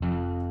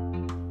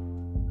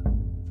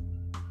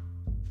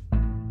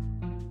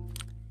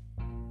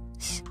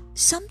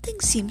something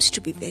seems to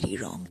be very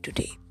wrong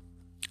today.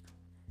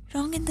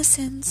 Wrong in the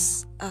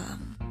sense,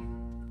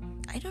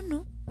 I don't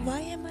know, why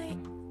am I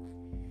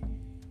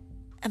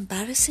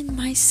embarrassing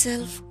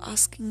myself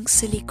asking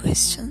silly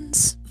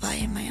questions? Why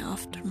am I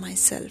after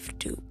myself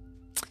to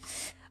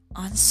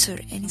answer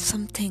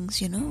some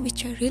things,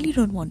 which I really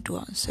don't want to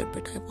answer,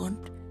 but I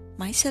want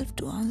myself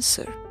to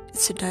answer.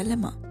 It's a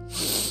dilemma.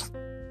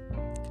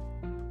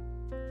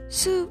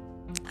 So,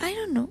 I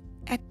don't know,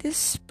 at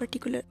this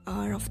particular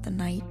hour of the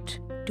night,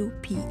 2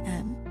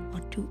 p.m. or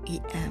 2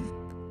 a.m.,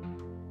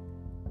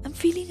 I'm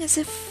feeling as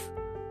if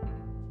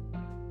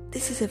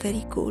this is a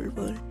very cold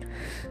world.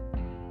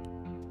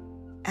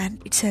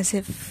 And it's as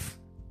if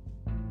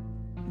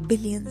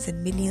billions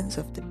and millions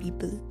of the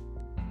people,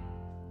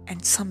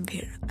 and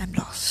somewhere I'm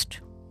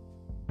lost.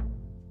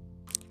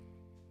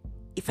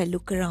 If I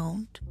look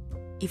around,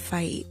 if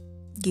I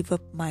give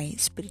up my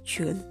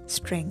spiritual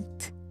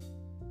strength,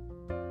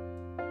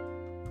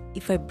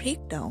 if I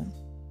break down,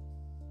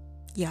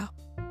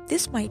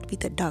 this might be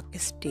the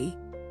darkest day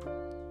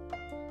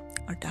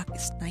or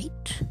darkest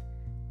night.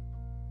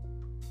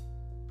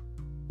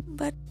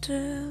 But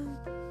the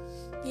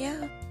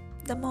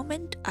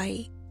moment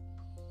I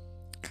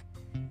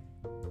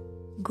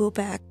go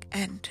back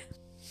and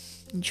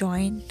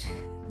join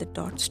the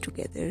dots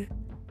together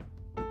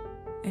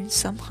and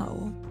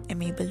somehow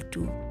am able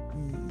to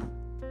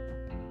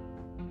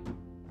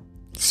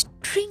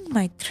string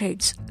my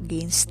threads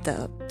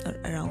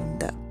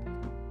around the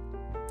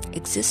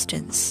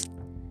existence,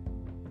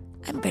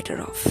 I'm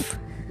better off.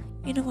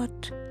 You know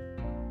what?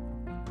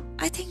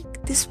 I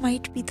think this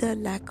might be the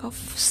lack of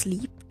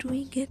sleep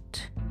doing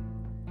it,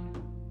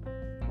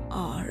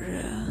 or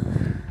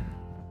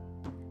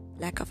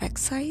lack of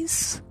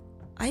exercise.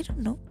 I don't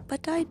know,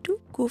 but I do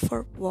go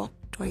for a walk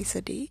twice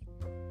a day,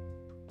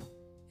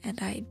 and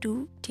I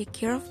do take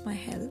care of my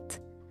health.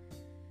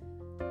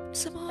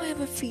 Somehow I have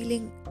a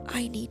feeling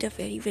I need a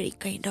very, very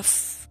kind of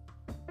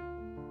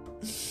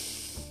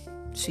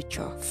switch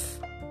off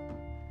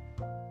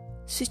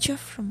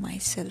from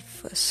myself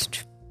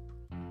first.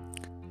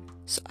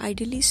 So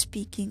ideally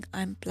speaking,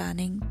 I'm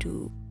planning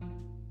to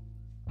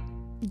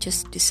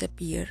just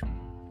disappear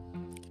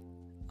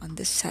on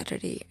this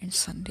Saturday and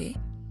Sunday.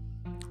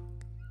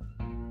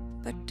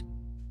 But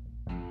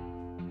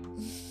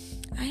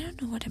I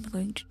don't know what I'm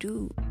going to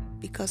do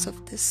because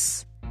of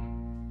this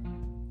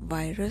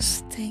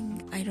virus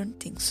thing. I don't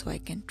think so I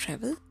can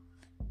travel.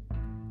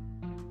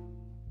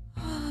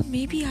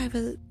 Maybe I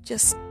will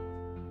just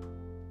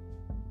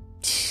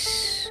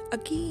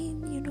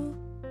again,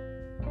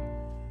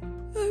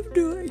 I have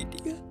no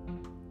idea.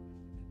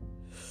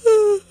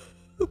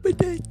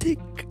 But I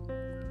think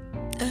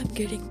I'm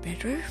getting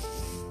better.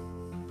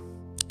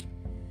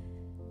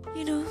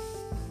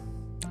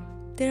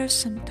 There are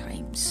some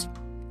times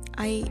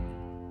I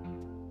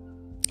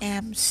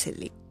am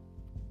silly.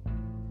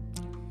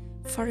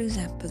 For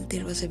example,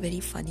 there was a very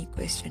funny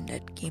question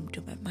that came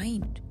to my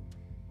mind,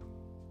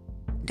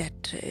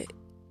 that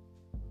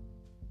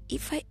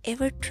if I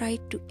ever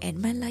tried to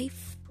end my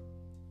life.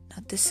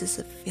 Now this is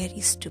a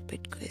very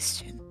stupid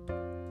question,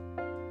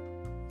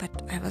 but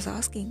I was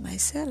asking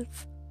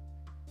myself.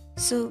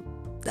 So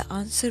the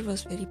answer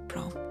was very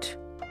prompt: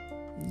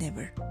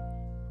 never.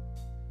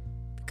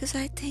 Because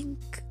I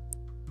think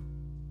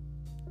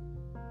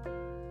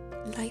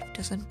life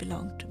doesn't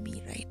belong to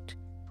me, right?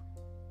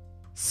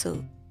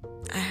 So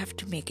I have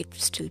to make it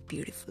still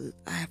beautiful.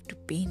 I have to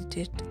paint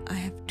it. I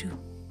have to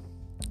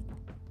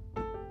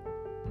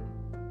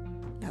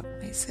love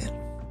myself.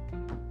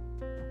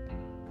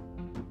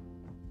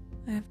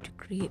 I have to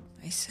create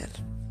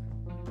myself.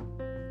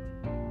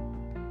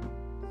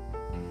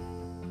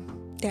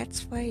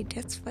 That's why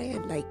I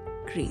like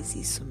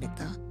crazy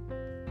Sumita.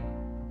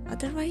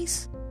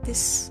 Otherwise,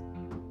 this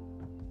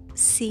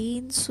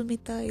sane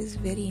Sumita is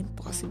very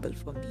impossible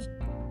for me.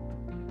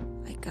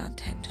 I can't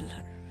handle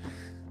her.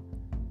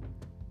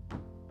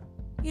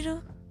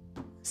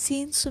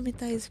 Sane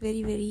Sumita is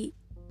very, very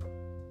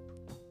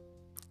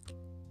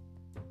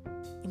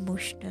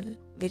emotional,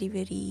 very,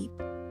 very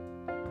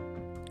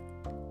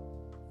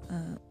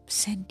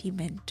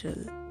sentimental,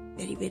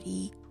 very,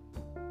 very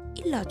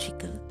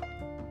illogical,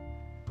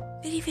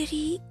 very,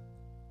 very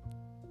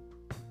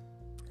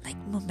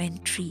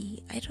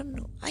momentary. I don't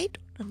know. I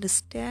don't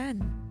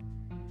understand.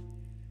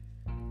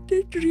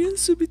 That real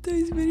Sumita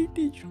is very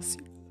dangerous.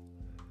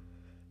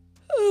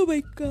 Oh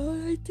my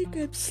god, I think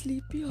I'm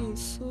sleepy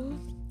also.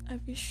 I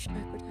wish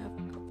I could have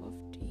a cup of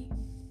tea.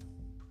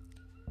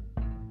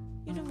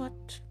 You know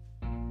what?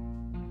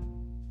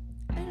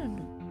 I don't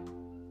know.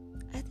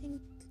 I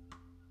think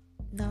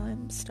now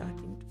I'm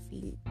starting to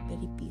feel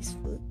very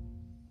peaceful.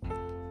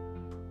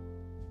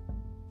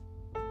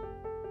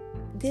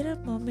 There are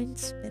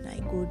moments when I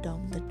go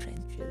down the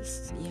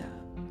trenches.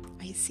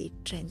 I say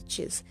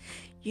trenches.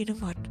 You know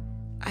what?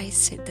 I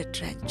said the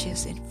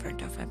trenches in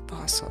front of my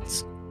boss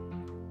also.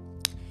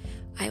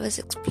 I was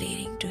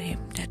explaining to him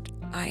that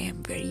I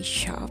am very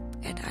sharp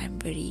and I am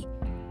very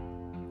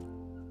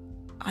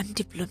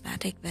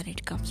undiplomatic when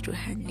it comes to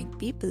handling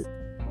people.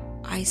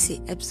 I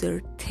say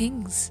absurd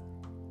things.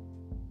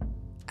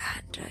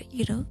 And,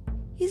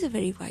 he's a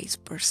very wise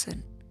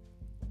person.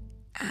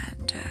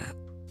 And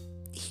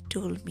he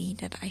told me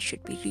that I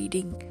should be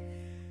reading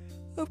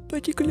a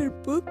particular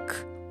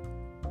book,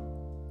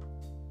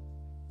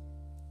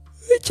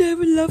 which I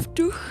would love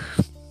to.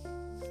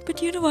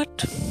 But you know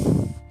what?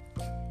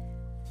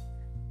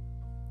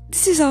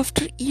 This is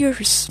after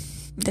years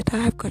that I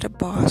have got a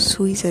boss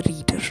who is a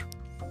reader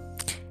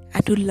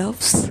and who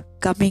loves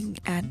coming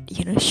and,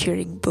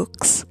 sharing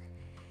books.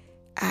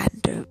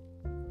 And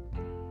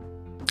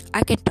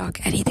I can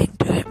talk anything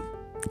to him,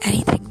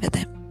 anything with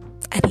him.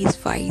 And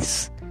he's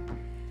wise.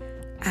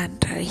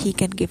 And he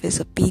can give his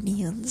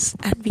opinions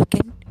and we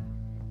can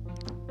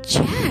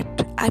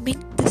chat. I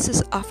mean, this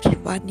is after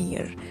 1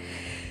 year.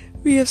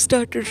 We have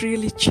started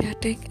really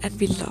chatting and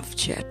we love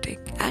chatting.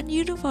 And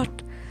you know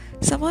what?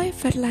 Somehow I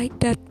felt like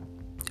that,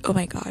 oh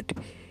my God,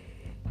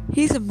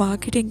 he's a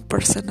marketing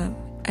personnel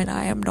and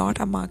I am not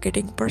a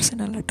marketing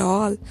personnel at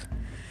all.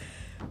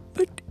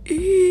 But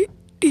he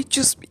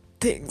teaches me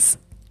things.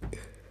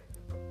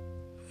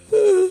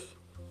 And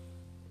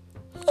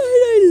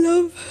I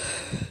love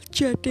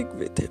chatting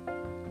with him.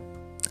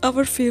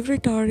 Our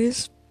favorite hour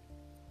is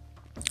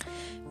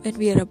when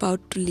we are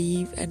about to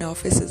leave and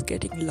office is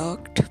getting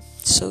locked.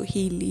 So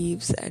he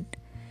leaves and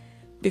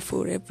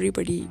before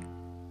everybody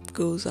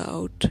goes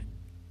out,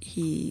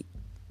 he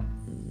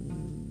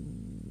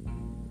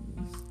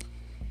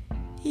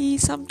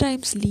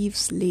sometimes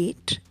leaves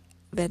late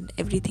when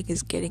everything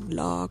is getting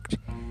locked.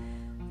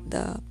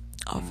 The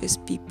office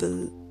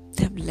people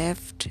have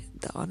left.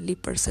 The only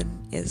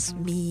person is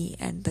me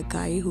and the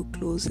guy who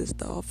closes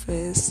the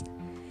office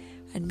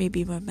and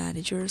maybe my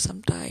manager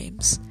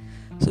sometimes.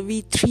 So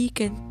we three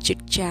can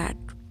chit chat,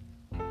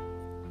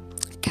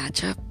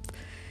 catch up,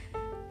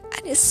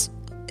 and it's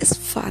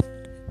fun.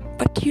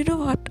 But you know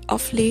what?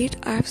 Of late,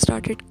 I've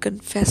started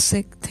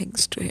confessing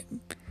things to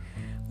him.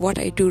 What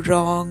I do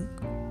wrong,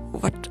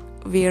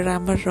 where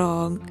I'm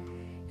wrong.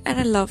 And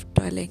I love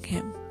telling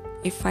him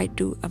if I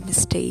do a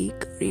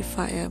mistake or if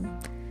I am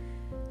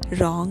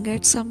wrong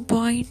at some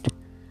point.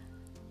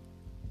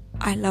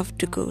 I love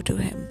to go to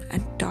him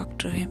and talk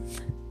to him.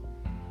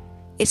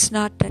 It's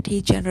not that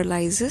he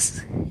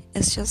generalizes,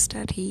 it's just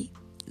that he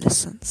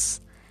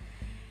listens.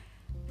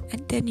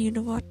 And then you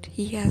know what?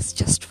 He has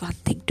just one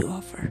thing to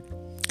offer.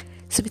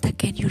 Smita,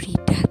 can you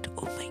read that?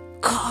 Oh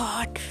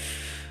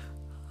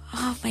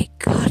my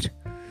God.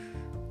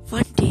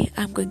 One day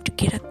I'm going to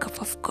get a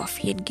cup of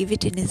coffee and give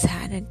it in his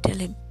hand and tell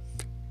him,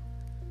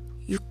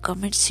 you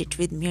come and sit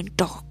with me and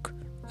talk.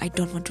 I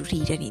don't want to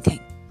read anything.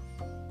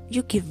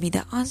 You give me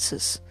the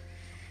answers.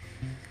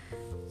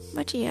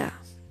 But yeah,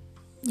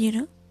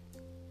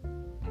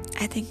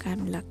 I think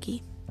I'm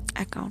lucky.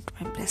 I count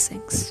my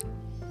blessings.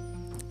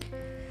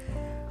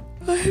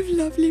 I have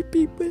lovely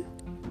people.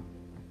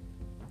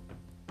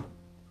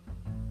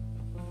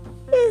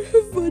 I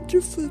have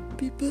wonderful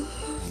people.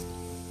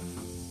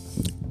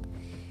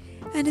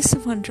 And it's a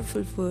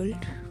wonderful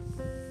world.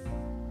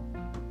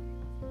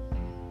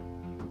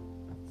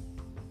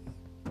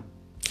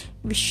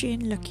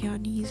 Vishen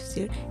Lakiani is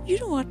there. You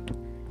know what?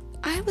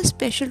 I have a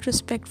special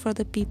respect for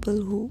the people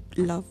who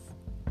love.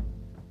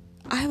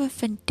 I have a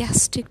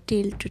fantastic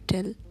tale to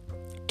tell.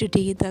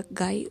 Today, the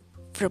guy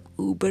from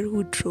Uber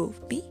who drove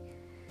me,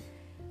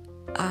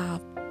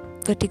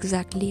 what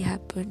exactly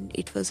happened?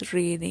 It was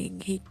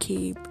raining. He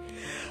came.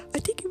 I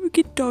think we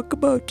can talk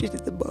about it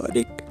in the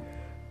morning.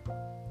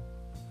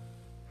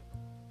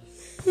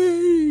 I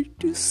need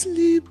to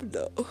sleep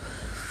now.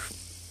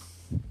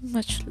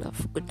 Much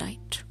love. Good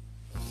night.